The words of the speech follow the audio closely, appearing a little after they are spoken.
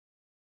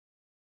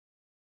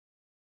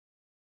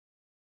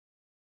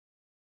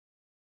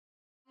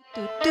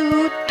Do,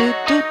 do, do,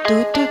 do,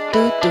 do, do,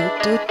 do, do,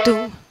 do,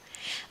 do.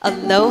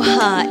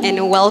 Aloha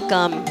and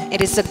welcome. It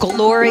is a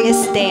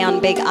glorious day on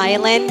Big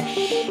Island,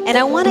 and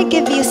I want to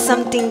give you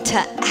something to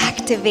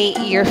activate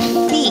your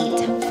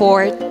feet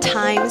 4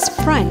 times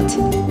front.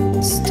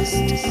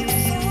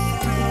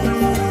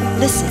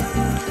 Listen,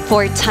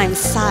 4 times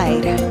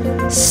side,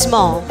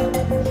 small.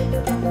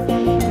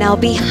 Now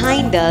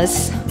behind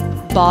us,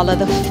 ball of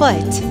the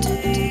foot.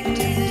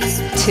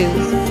 2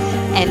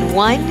 and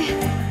 1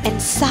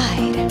 and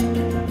side.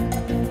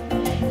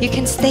 You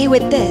can stay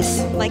with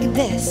this, like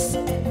this.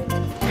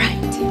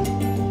 Right.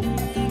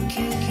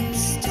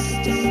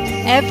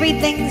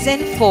 Everything's in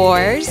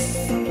 4s.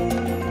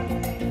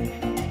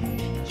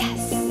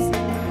 Yes.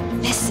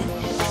 Listen.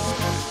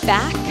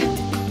 Back.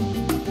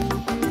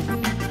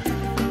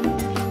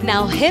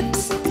 Now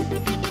hips,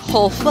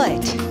 whole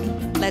foot.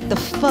 Let the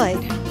foot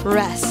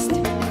rest.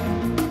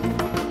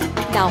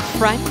 Now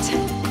front.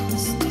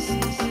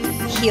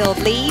 Heel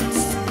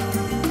leads.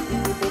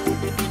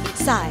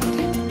 Side.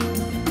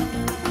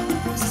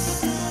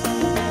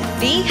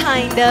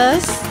 Behind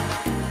us.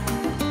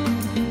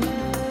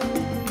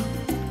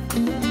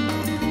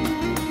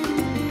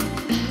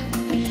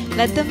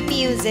 Let the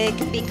music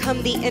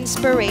become the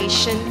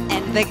inspiration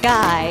and the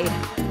guide.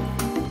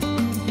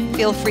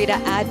 Feel free to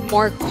add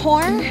more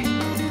core,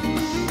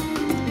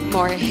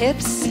 more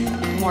hips,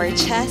 more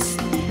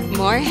chest,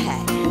 more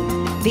head.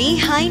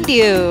 Behind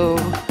you.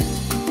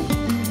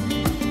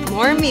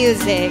 More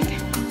music.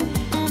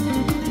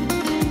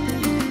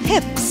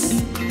 Hips.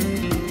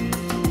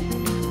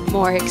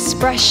 More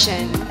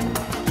expression.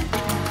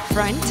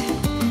 Front.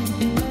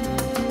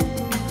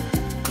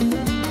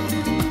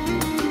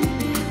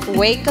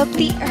 Wake up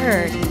the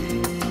earth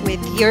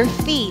with your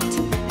feet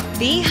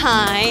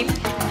behind.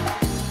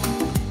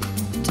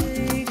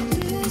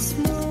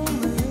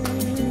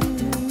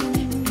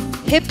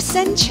 Hips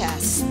and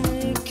chest.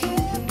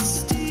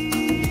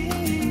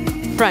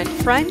 Front,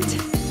 front.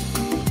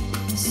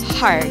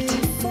 Heart.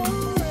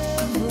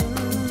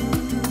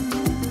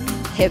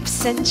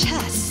 Hips and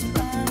chest.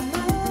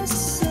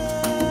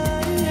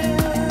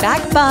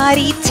 Back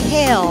body,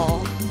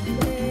 tail.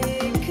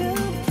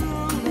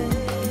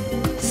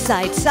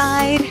 Side,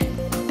 side.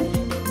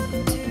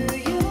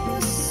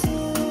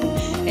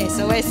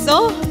 Eso,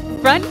 eso.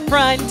 Front,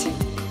 front.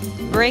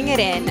 Bring it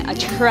in.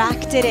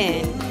 Attract it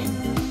in.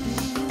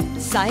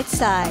 Side,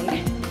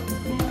 side.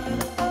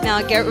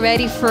 Now get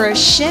ready for a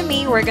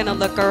shimmy. We're gonna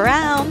look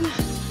around.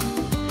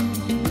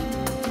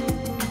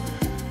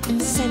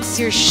 Sense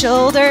your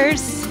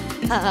shoulders.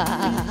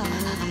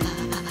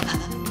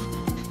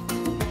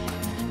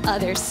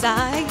 Other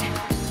side.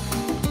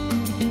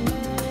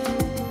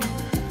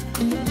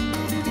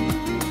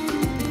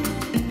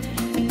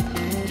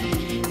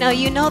 Now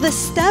you know the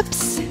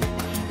steps.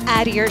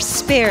 Add your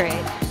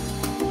spirit.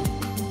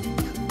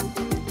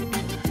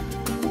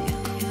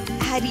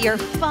 Add your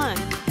funk.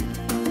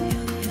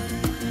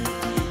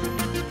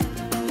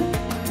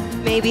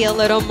 Maybe a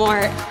little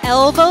more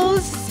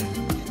elbows.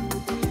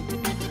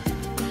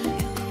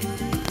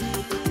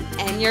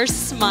 And your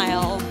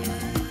smile.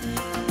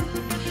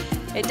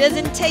 It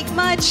doesn't take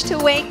much to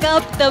wake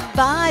up the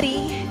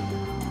body,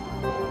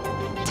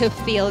 to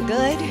feel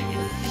good.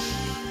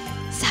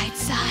 Side,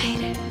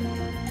 side.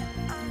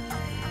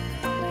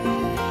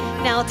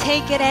 Now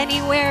take it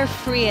anywhere,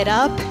 free it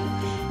up.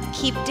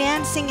 Keep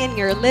dancing in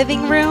your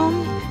living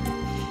room,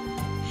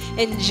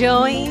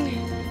 enjoying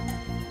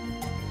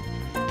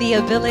the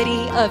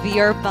ability of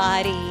your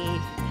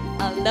body.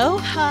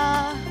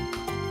 Aloha.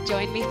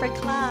 Join me for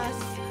class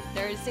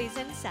Thursdays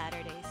and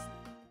Saturdays.